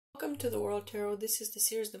Welcome to the World Tarot. This is the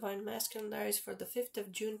series Divine Masculine Diaries for the 5th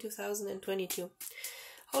of June 2022.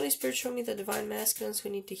 Holy Spirit, show me the Divine Masculines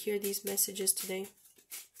who need to hear these messages today.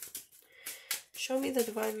 Show me the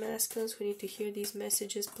Divine Masculines who need to hear these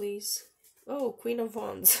messages, please. Oh, Queen of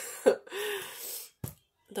Wands.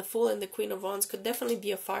 The Fool and the Queen of Wands could definitely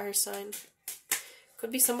be a fire sign.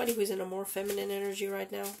 Could be somebody who's in a more feminine energy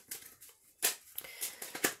right now.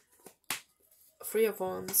 Free of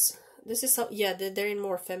Wands. This is they're in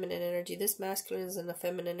more feminine energy. This masculine is in a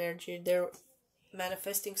feminine energy. They're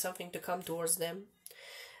manifesting something to come towards them.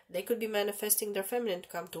 They could be manifesting their feminine to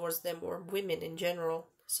come towards them, or women in general.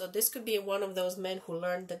 So this could be one of those men who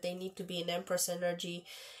learned that they need to be in Empress energy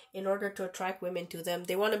in order to attract women to them.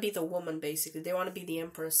 They want to be the woman, basically. They want to be the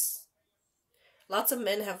Empress. Lots of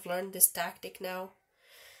men have learned this tactic now,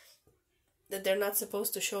 that they're not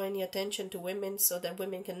supposed to show any attention to women so that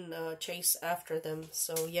women can chase after them.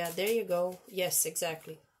 So yeah, there you go. Yes,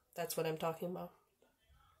 exactly. That's what I'm talking about.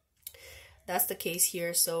 That's the case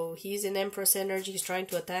here. So he's in Empress energy. He's trying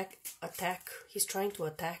to attack. He's trying to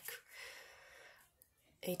attack.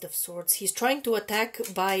 Eight of Swords. He's trying to attack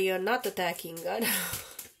by not attacking. I don't know.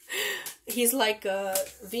 He's like a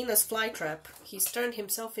Venus flytrap. He's turned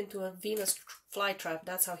himself into a Venus flytrap.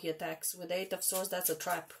 That's how he attacks. With the Eight of Swords, that's a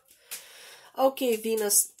trap. Okay,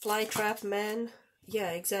 Venus flytrap man. Yeah,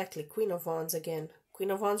 exactly. Queen of Wands again.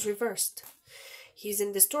 Queen of Wands reversed. He's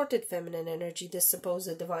in distorted feminine energy, this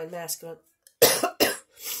supposed Divine Masculine.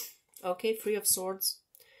 Okay, Three of Swords.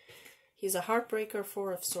 He's a heartbreaker.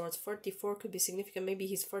 Four of Swords. 44 could be significant. Maybe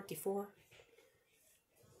he's 44.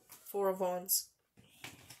 Four of Wands.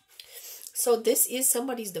 So this is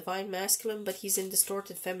somebody's Divine Masculine, but he's in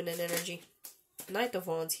distorted feminine energy. Knight of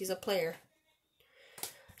Wands. He's a player.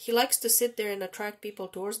 He likes to sit there and attract people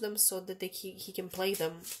towards them so that he can play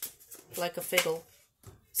them like a fiddle.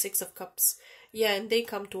 Six of Cups. Yeah, and they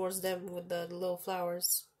come towards them with the little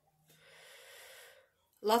flowers.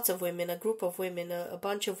 Lots of women, a group of women, a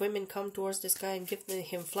bunch of women come towards this guy and give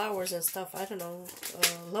him flowers and stuff. I don't know,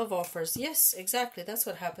 love offers. Yes, exactly. That's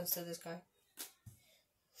what happens to this guy.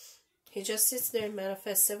 He just sits there and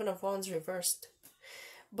manifests. Seven of Wands reversed.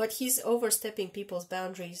 But he's overstepping people's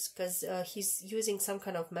boundaries because he's using some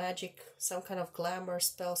kind of magic, some kind of glamour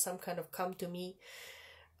spell, some kind of come to me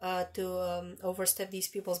to overstep these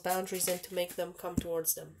people's boundaries and to make them come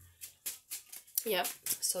towards them. Yeah,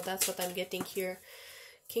 so that's what I'm getting here.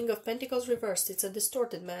 King of Pentacles reversed. It's a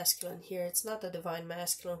distorted masculine here. It's not a Divine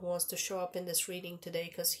Masculine who wants to show up in this reading today,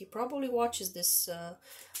 because he probably watches this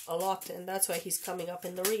a lot, and that's why he's coming up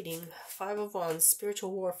in the reading. Five of Wands,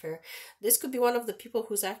 spiritual warfare. This could be one of the people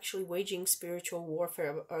who's actually waging spiritual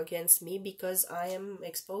warfare against me, because I am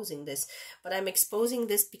exposing this. But I'm exposing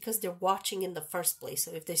this because they're watching in the first place.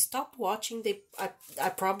 So if they stopped watching, I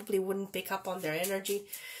probably wouldn't pick up on their energy.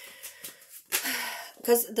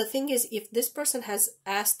 Because the thing is, if this person has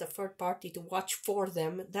asked the third party to watch for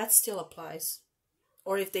them, that still applies.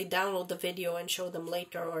 Or if they download the video and show them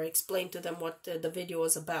later, or explain to them what the video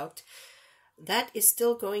was about, that is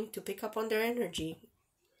still going to pick up on their energy.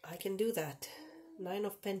 I can do that. Nine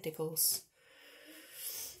of Pentacles.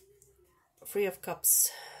 Three of Cups.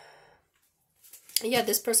 Yeah,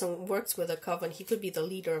 this person works with a coven. He could be the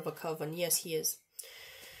leader of a coven. Yes, he is.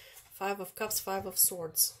 Five of Cups, Five of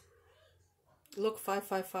Swords. Look,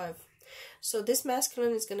 555. So this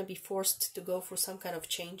masculine is going to be forced to go through some kind of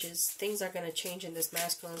changes. Things are going to change in this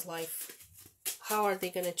masculine's life. How are they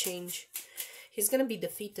going to change? He's going to be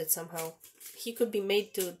defeated somehow. He could be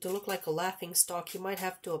made to look like a laughing stock. He might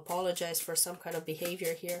have to apologize for some kind of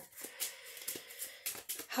behavior here.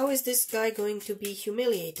 How is this guy going to be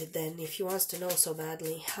humiliated then, if he wants to know so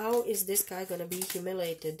badly? How is this guy going to be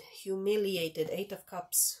humiliated? Humiliated. Eight of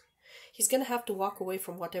Cups. He's going to have to walk away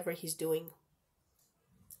from whatever he's doing.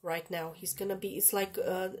 Right now, he's gonna be, it's like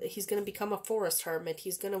he's gonna become a forest hermit.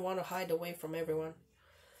 He's gonna want to hide away from everyone.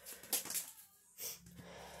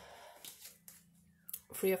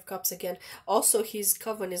 Three of Cups again. Also, his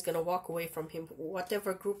coven is gonna walk away from him,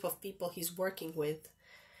 whatever group of people he's working with.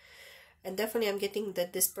 And definitely I'm getting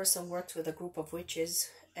that this person works with a group of witches,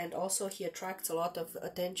 and also he attracts a lot of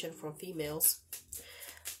attention from females.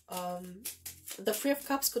 The Three of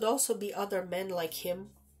Cups could also be other men like him,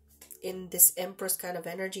 in this Empress kind of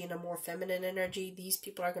energy, in a more feminine energy. These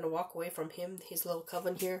people are going to walk away from him, his little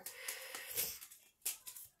coven here.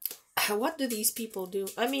 What do these people do?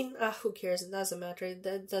 I mean, who cares? It doesn't matter.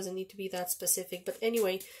 That doesn't need to be that specific. But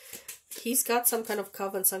anyway, he's got some kind of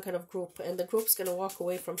coven, some kind of group, and the group's going to walk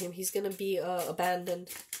away from him. He's going to be abandoned.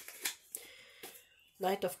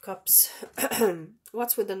 Knight of Cups.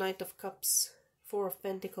 What's with the Knight of Cups? Four of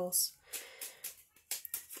Pentacles.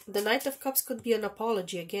 The Knight of Cups could be an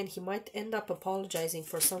apology. Again, he might end up apologizing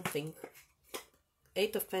for something.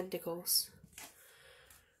 Eight of Pentacles.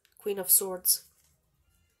 Queen of Swords.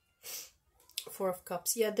 Four of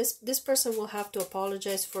Cups. Yeah, this person will have to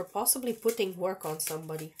apologize for possibly putting work on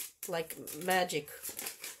somebody. Like magic.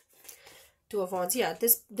 Two of Wands. Yeah,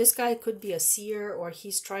 this guy could be a seer, or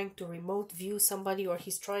he's trying to remote view somebody, or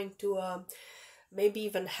he's trying to maybe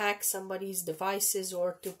even hack somebody's devices,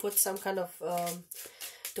 or to put some kind of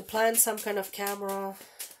to plant some kind of camera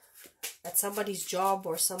at somebody's job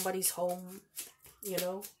or somebody's home, you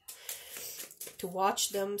know, to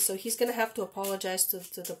watch them. So he's gonna have to apologize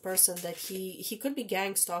to the person that he could be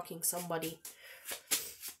gang stalking somebody.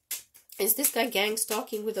 Is this guy gang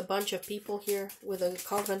stalking with a bunch of people here with a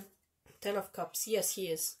coven? Ten of Cups. Yes, he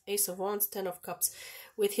is. Ace of Wands, Ten of Cups.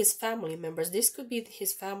 With his family members. This could be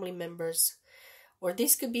his family members. Or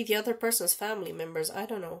this could be the other person's family members. I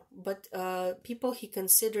don't know. But people he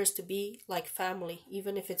considers to be like family.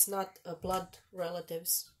 Even if it's not blood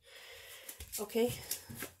relatives. Okay.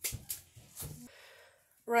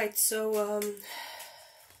 Right, so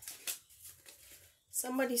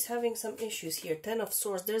somebody's having some issues here. Ten of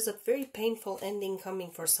Swords. There's a very painful ending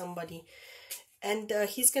coming for somebody. And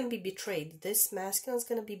he's going to be betrayed. This masculine is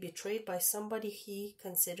going to be betrayed by somebody he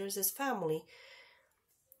considers as family.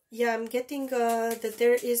 Yeah, I'm getting that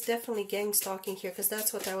there is definitely gang stalking here, because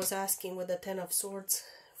that's what I was asking with the Ten of Swords.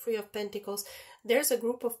 Three of Pentacles. There's a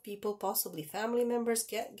group of people, possibly family members,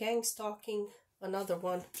 gang stalking another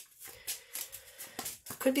one.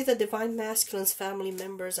 Could be the Divine Masculine's family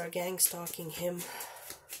members are gang stalking him.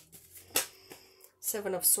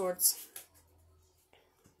 Seven of Swords.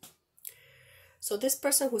 So this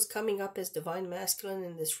person who's coming up as Divine Masculine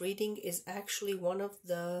in this reading is actually one of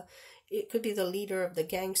the, it could be the leader of the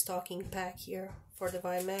gang stalking pack here for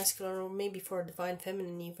Divine Masculine, or maybe for Divine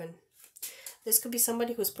Feminine even. This could be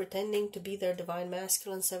somebody who's pretending to be their Divine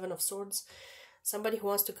Masculine. Seven of Swords. Somebody who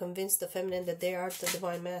wants to convince the feminine that they are the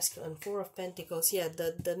Divine Masculine. Four of Pentacles. Yeah,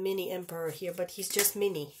 the mini Emperor here, but he's just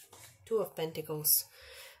mini. Two of Pentacles.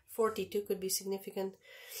 42 could be significant.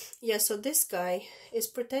 Yeah, so this guy is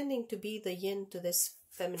pretending to be the yin to this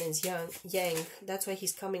feminine's yang. That's why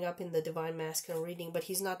he's coming up in the Divine Masculine reading, but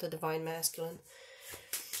he's not a Divine Masculine.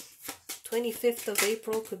 25th of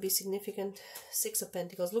April could be significant. Six of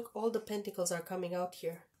Pentacles. Look, all the pentacles are coming out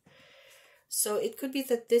here. So it could be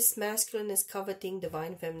that this masculine is coveting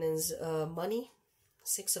Divine Feminine's money.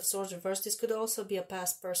 Six of Swords reversed. This could also be a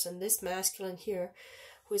past person. This masculine here,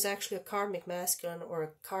 who is actually a karmic masculine or a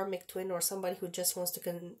karmic twin, or somebody who just wants to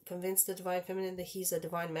convince the Divine Feminine that he's a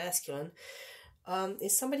Divine Masculine,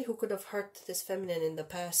 is somebody who could have hurt this feminine in the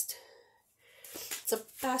past. It's a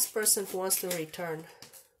past person who wants to return.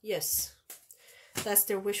 Yes, that's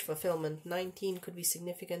their wish fulfillment. 19 could be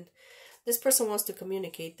significant. This person wants to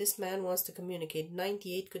communicate. This man wants to communicate.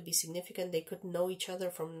 98 could be significant. They could know each other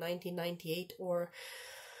from 1998, or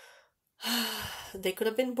they could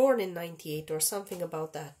have been born in 98 or something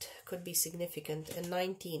about that. Could be significant. And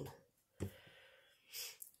 19.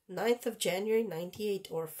 9th of January 98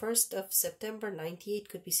 or 1st of September 98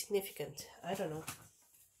 could be significant. I don't know.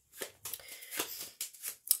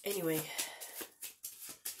 Anyway.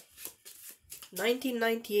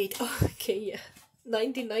 1998. Oh, okay, yeah.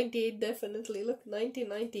 1998 definitely. Look,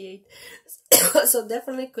 1998. So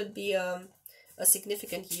definitely could be a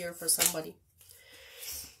significant year for somebody.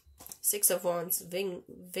 Six of Wands,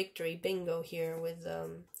 victory, bingo here with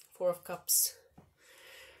Four of Cups.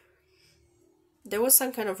 There was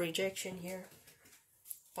some kind of rejection here.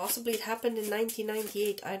 Possibly it happened in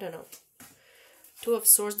 1998, I don't know. Two of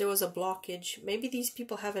Swords, there was a blockage. Maybe these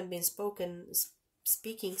people haven't been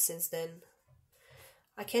speaking since then.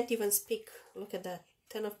 I can't even speak. Look at that.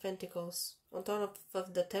 10 of Pentacles on top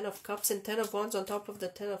of the 10 of Cups, and 10 of Wands on top of the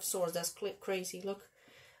 10 of Swords. That's crazy. Look.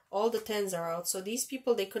 All the 10s are out. So these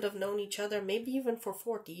people, they could have known each other maybe even for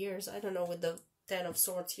 40 years. I don't know, with the 10 of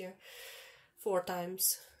Swords here. 4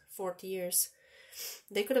 times 40 years.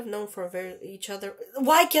 They could have known for each other.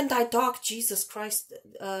 Why can't I talk? Jesus Christ.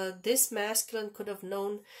 This masculine could have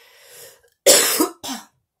known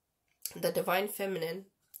the Divine Feminine,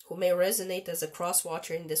 who may resonate as a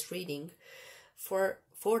cross-watcher in this reading, for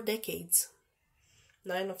 4 decades.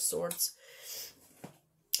 9 of Swords.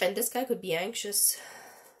 And this guy could be anxious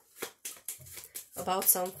about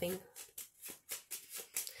something.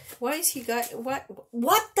 Why is he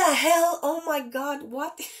what the hell? Oh my god,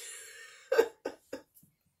 what?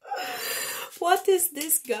 What is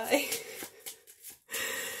this guy?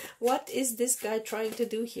 What is this guy trying to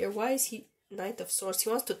do here? Why is he Knight of Swords? He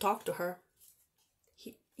wants to talk to her.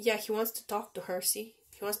 He wants to talk to her, see?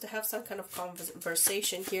 He wants to have some kind of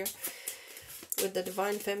conversation here. with the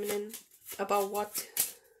divine feminine. About what?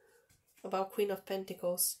 About Queen of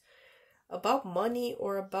Pentacles. About money,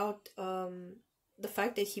 or about the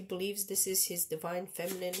fact that he believes this is his divine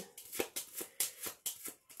feminine.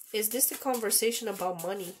 Is this a conversation about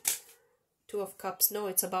money? Two of Cups. No,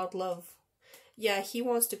 it's about love. Yeah, he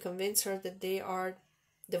wants to convince her that they are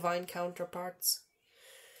divine counterparts.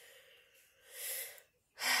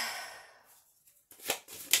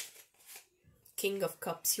 King of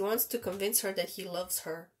Cups. He wants to convince her that he loves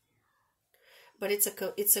her. But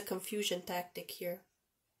it's a confusion tactic here.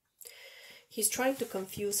 He's trying to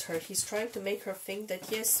confuse her. He's trying to make her think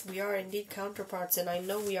that yes, we are indeed counterparts, and I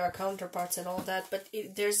know we are counterparts and all that, but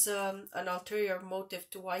there's an ulterior motive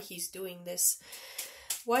to why he's doing this.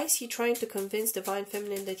 Why is he trying to convince Divine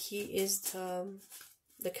Feminine that he is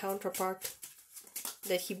the counterpart?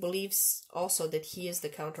 That he believes also that he is the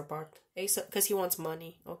counterpart. Because he wants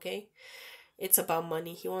money, okay? It's about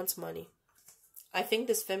money. He wants money. I think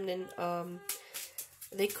this feminine,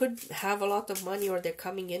 they could have a lot of money, or they're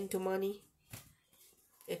coming into money.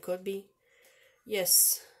 It could be.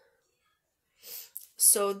 Yes.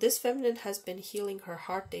 So this feminine has been healing her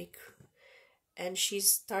heartache. And she's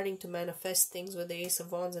starting to manifest things with the Ace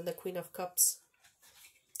of Wands and the Queen of Cups.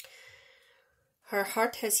 Her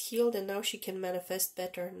heart has healed, and now she can manifest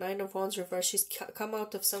better. Nine of Wands reverse. She's come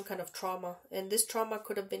out of some kind of trauma. And this trauma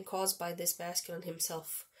could have been caused by this masculine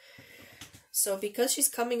himself. So because she's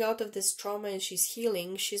coming out of this trauma and she's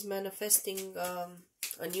healing, she's manifesting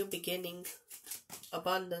a new beginning.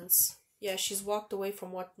 Abundance. Yeah, she's walked away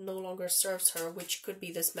from what no longer serves her, which could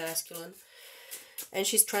be this masculine. And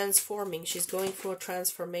she's transforming. She's going through a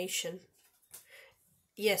transformation.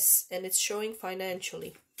 Yes, and it's showing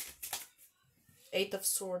financially. Eight of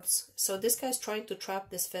Swords. So this guy's trying to trap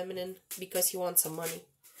this feminine because he wants some money.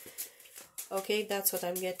 Okay, that's what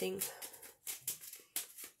I'm getting.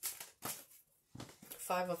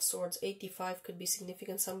 Five of Swords. 85 could be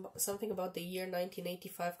significant. Something about the year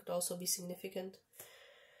 1985 could also be significant.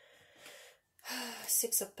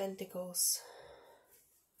 Six of Pentacles.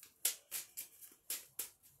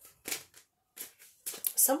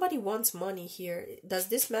 Somebody wants money here. Does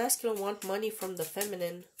this masculine want money from the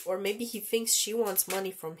feminine? Or maybe he thinks she wants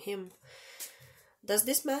money from him. Does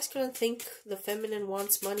this masculine think the feminine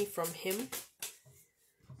wants money from him?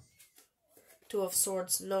 Two of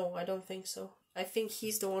Swords. No, I don't think so. I think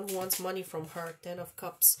he's the one who wants money from her. Ten of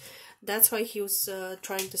Cups. That's why he was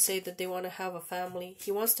trying to say that they want to have a family.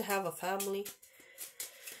 He wants to have a family.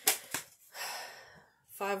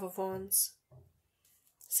 Five of Wands.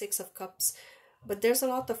 Six of Cups. But there's a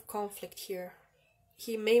lot of conflict here.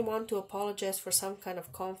 He may want to apologize for some kind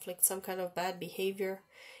of conflict, some kind of bad behavior.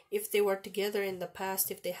 If they were together in the past,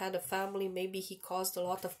 if they had a family, maybe he caused a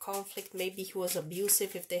lot of conflict. Maybe he was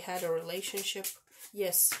abusive if they had a relationship.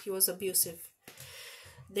 Yes, he was abusive.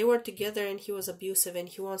 They were together and he was abusive, and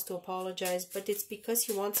he wants to apologize. But it's because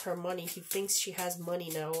he wants her money. He thinks she has money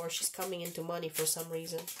now, or she's coming into money for some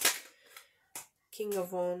reason. King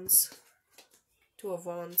of Wands. Two of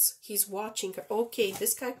Wands. He's watching her. Okay,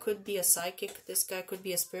 this guy could be a psychic. This guy could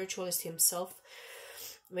be a spiritualist himself.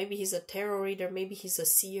 Maybe he's a tarot reader. Maybe he's a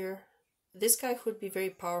seer. This guy could be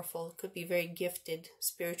very powerful. Could be very gifted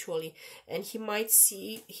spiritually. And he might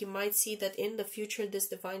see that in the future this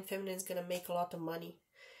divine feminine is going to make a lot of money.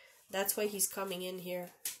 That's why he's coming in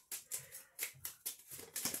here.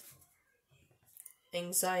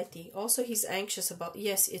 Anxiety. Also, he's anxious about...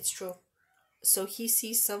 Yes, it's true. So he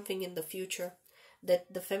sees something in the future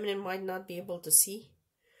that the feminine might not be able to see.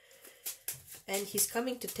 And he's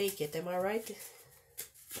coming to take it. Am I right?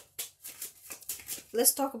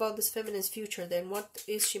 Let's talk about this feminine's future then. What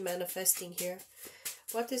is she manifesting here?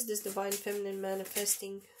 What is this divine feminine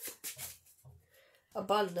manifesting?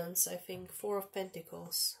 Abundance, I think. Four of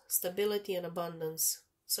Pentacles. Stability and abundance.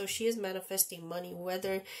 So she is manifesting money,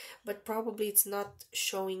 but probably it's not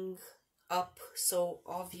showing up so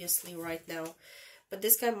obviously right now. But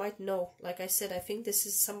this guy might know. Like I said, I think this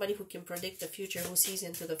is somebody who can predict the future, who sees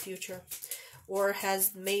into the future. Or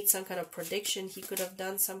has made some kind of prediction. He could have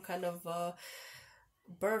done some kind of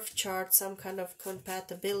birth chart, some kind of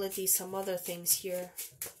compatibility, some other things here.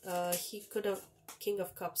 He could have... King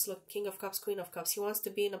of Cups. Look, King of Cups, Queen of Cups. He wants to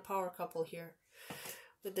be in a power couple here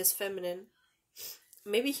with this feminine.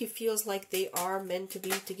 Maybe he feels like they are meant to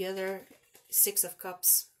be together. Six of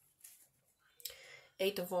Cups.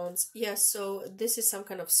 Eight of Wands. Yes, so this is some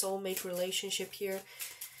kind of soulmate relationship here.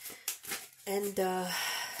 And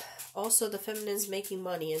also the feminine's making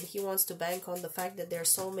money, and he wants to bank on the fact that they're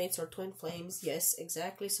soulmates or twin flames. Yes,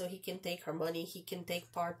 exactly. So he can take her money. He can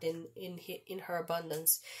take part in her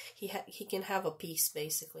abundance. He can have a piece,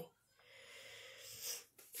 basically.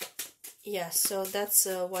 Yeah, so that's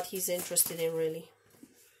what he's interested in, really.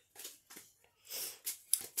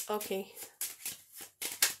 Okay.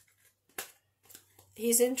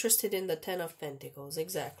 He's interested in the Ten of Pentacles,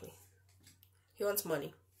 exactly. He wants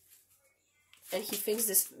money. And he thinks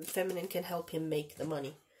this feminine can help him make the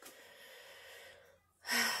money.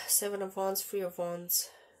 Seven of Wands, Three of Wands.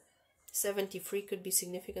 73 could be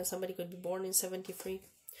significant. Somebody could be born in 73.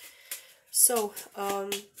 So,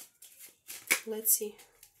 let's see.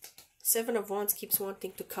 Seven of Wands keeps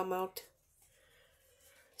wanting to come out.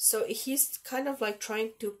 So he's kind of like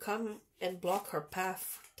trying to come and block her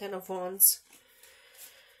path. Ten of Wands.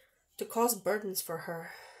 To cause burdens for her.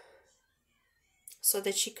 So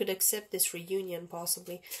that she could accept this reunion,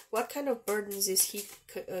 possibly. What kind of burdens is he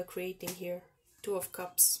creating here? Two of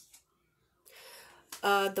Cups.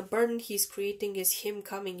 The burden he's creating is him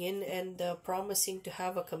coming in and promising to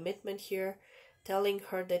have a commitment here, telling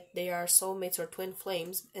her that they are soulmates or twin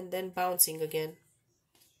flames, and then bouncing again.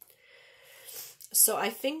 So I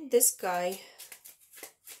think this guy,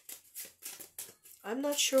 I'm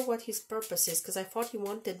not sure what his purpose is, because I thought he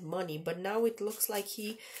wanted money, but now it looks like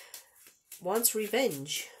he wants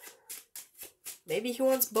revenge. Maybe he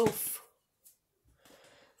wants both.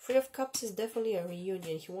 Three of Cups is definitely a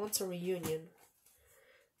reunion. He wants a reunion.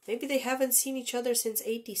 Maybe they haven't seen each other since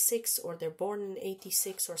 86, or they're born in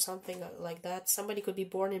 86 or something like that. Somebody could be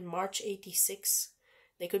born in March 86.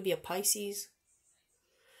 They could be a Pisces.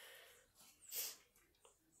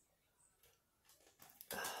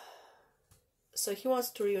 So he wants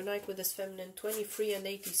to reunite with his feminine. 23 and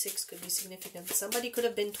 86 could be significant. Somebody could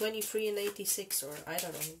have been 23 and 86, or I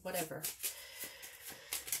don't know, whatever.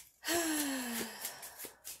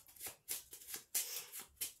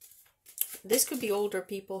 This could be older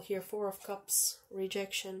people here. Four of Cups,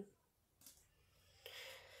 rejection.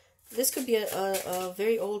 This could be a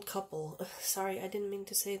very old couple. Sorry, I didn't mean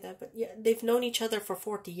to say that. But yeah, they've known each other for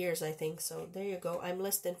 40 years, I think. So there you go. I'm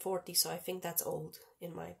less than 40, so I think that's old,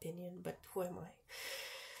 in my opinion. But who am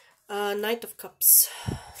I? Knight of Cups.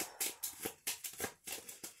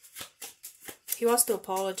 He wants to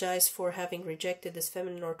apologize for having rejected this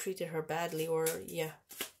feminine or treated her badly, or yeah.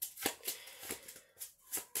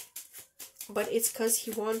 But it's because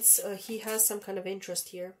he wants, he has some kind of interest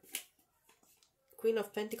here. Queen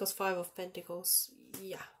of Pentacles, Five of Pentacles.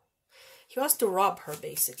 Yeah. He wants to rob her,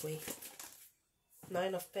 basically.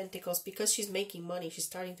 Nine of Pentacles. Because she's making money. She's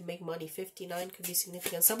starting to make money. 59 could be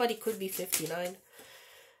significant. Somebody could be 59.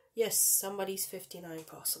 Yes, somebody's 59,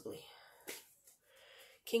 possibly.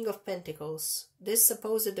 King of Pentacles. This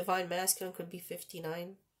supposed divine masculine could be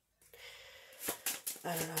 59.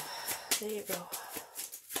 I don't know. There you go.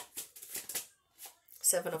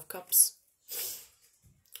 Seven of Cups.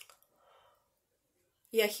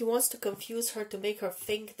 Yeah, he wants to confuse her to make her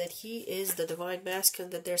think that he is the divine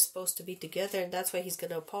masculine, that they're supposed to be together, and that's why he's going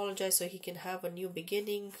to apologize, so he can have a new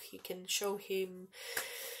beginning. He can show him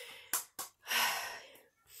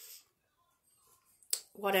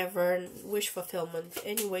whatever, wish fulfillment.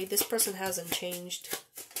 Anyway, this person hasn't changed.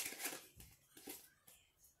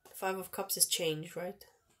 Five of Cups is changed, right?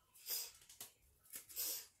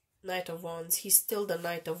 Knight of Wands. He's still the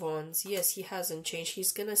Knight of Wands. Yes, he hasn't changed.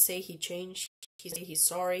 He's gonna say he changed. He's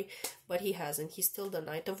sorry, but he hasn't. He's still the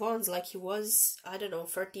Knight of Wands like he was, I don't know,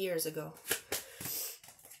 30 years ago.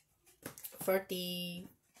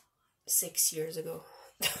 36 years ago.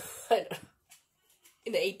 I don't know.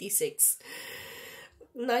 In 86.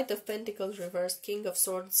 Knight of Pentacles reversed. King of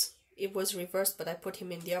Swords. It was reversed, but I put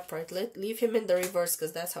him in the upright. Leave him in the reverse,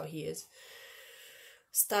 because that's how he is.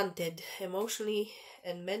 Stunted. Emotionally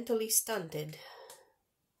and mentally stunted.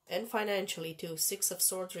 And financially too. Six of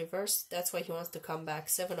Swords reversed. That's why he wants to come back.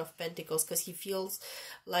 Seven of Pentacles, because he feels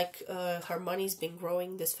like her money's been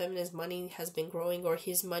growing. This feminine's money has been growing, or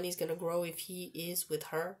his money's going to grow if he is with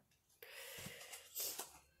her.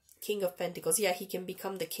 King of Pentacles. Yeah, he can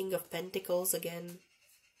become the King of Pentacles again.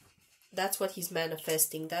 That's what he's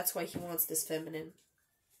manifesting. That's why he wants this feminine.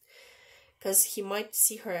 Because he might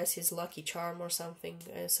see her as his lucky charm or something.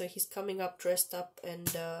 So he's coming up dressed up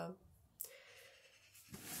and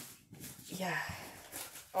yeah,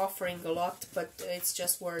 offering a lot, but it's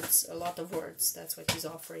just words, a lot of words. That's what he's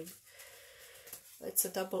offering. It's a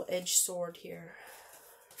double-edged sword here.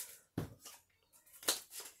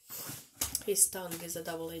 His tongue is a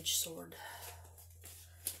double-edged sword.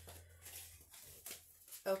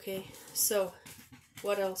 Okay, so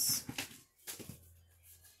what else?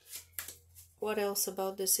 What else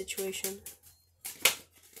about this situation?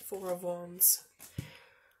 Four of Wands.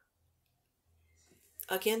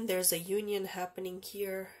 Again, there's a union happening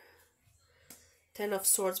here. Ten of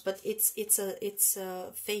Swords, but it's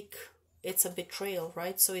a fake it's a betrayal,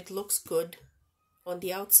 right? So it looks good on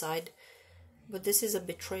the outside, but this is a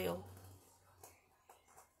betrayal.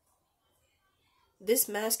 This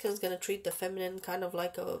masculine is going to treat the feminine kind of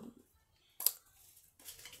like a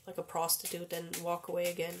prostitute and walk away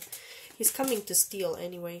again. He's coming to steal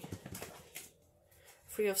anyway.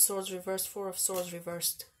 Three of Swords reversed, Four of Swords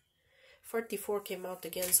reversed. 34 came out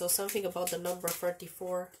again, so something about the number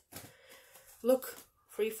 34. Look,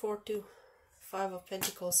 342, Five of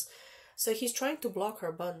Pentacles. So he's trying to block her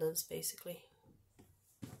abundance, basically.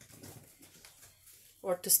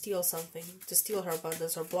 Or to steal something, to steal her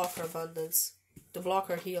abundance or block her abundance, to block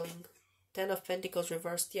her healing. 10 of Pentacles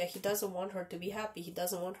reversed. Yeah, he doesn't want her to be happy. He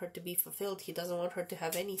doesn't want her to be fulfilled. He doesn't want her to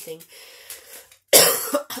have anything.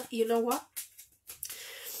 You know what?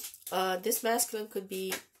 This masculine could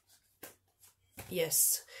be...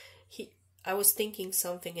 Yes. I was thinking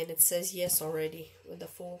something and it says yes already with the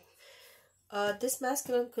Fool. This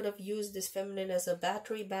masculine could have used this feminine as a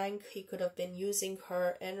battery bank. He could have been using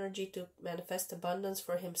her energy to manifest abundance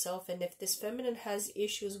for himself. And if this feminine has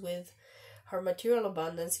issues with her material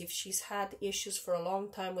abundance, if she's had issues for a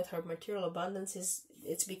long time with her material abundance,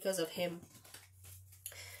 it's because of him.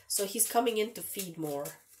 So he's coming in to feed more.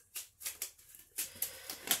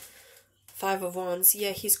 Five of Wands.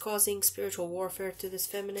 Yeah, he's causing spiritual warfare to this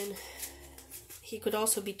feminine. He could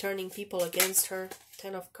also be turning people against her.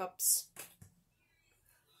 10 of Cups.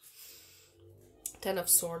 10 of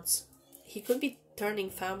Swords. He could be turning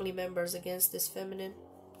family members against this feminine,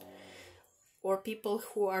 or people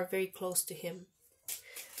who are very close to him.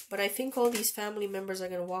 But I think all these family members are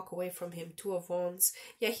going to walk away from him. 2 of Wands.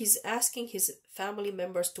 Yeah, he's asking his family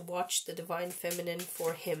members to watch the Divine Feminine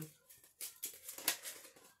for him.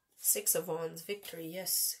 6 of Wands. Victory,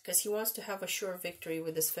 yes. Because he wants to have a sure victory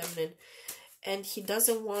with this feminine. And he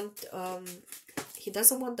doesn't want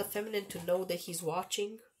the feminine to know that he's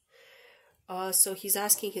watching. So he's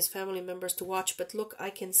asking his family members to watch. But look, I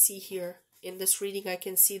can see here, in this reading, I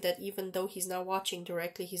can see that even though he's not watching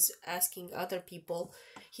directly, he's asking other people.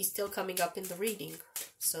 He's still coming up in the reading.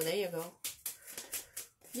 So there you go.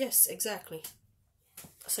 Yes, exactly.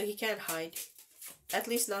 So he can't hide. At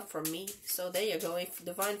least not from me. So there you go. If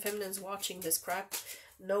Divine Feminine's watching this crap,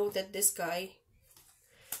 know that this guy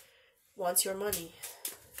wants your money.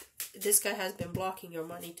 This guy has been blocking your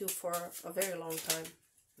money too for a very long time.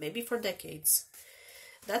 Maybe for decades.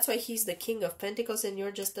 That's why he's the King of Pentacles and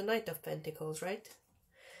you're just the Knight of Pentacles, right?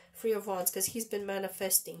 3 of Wands, because he's been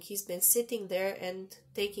manifesting. He's been sitting there and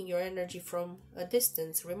taking your energy from a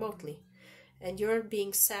distance, remotely. And you're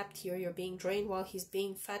being sapped here, you're being drained while he's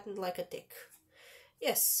being fattened like a tick.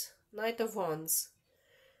 Yes, Knight of Wands.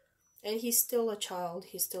 And he's still a child,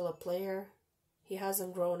 he's still a player. He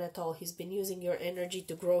hasn't grown at all. He's been using your energy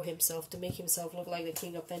to grow himself, to make himself look like the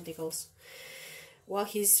King of Pentacles. While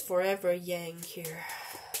he's forever yang here.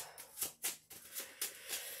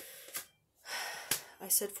 I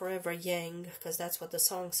said forever yang because that's what the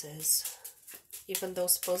song says. Even though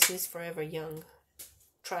supposedly he's forever young.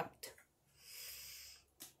 Trapped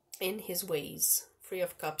in his ways. 3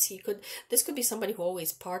 of Cups. This could be somebody who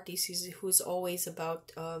always parties, who's always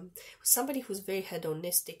about somebody who's very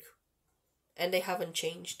hedonistic, and they haven't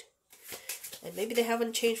changed. And maybe they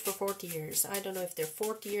haven't changed for 40 years. I don't know if they're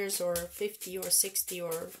 40 years or 50 or 60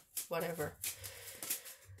 or whatever.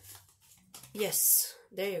 Yes,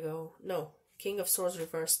 there you go. No, King of Swords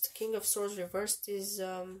reversed. King of Swords reversed is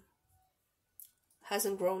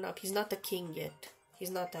hasn't grown up. He's not a king yet.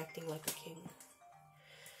 He's not acting like a king.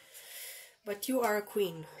 But you are a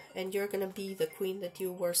queen, and you're gonna be the queen that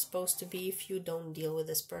you were supposed to be if you don't deal with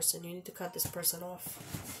this person. You need to cut this person off.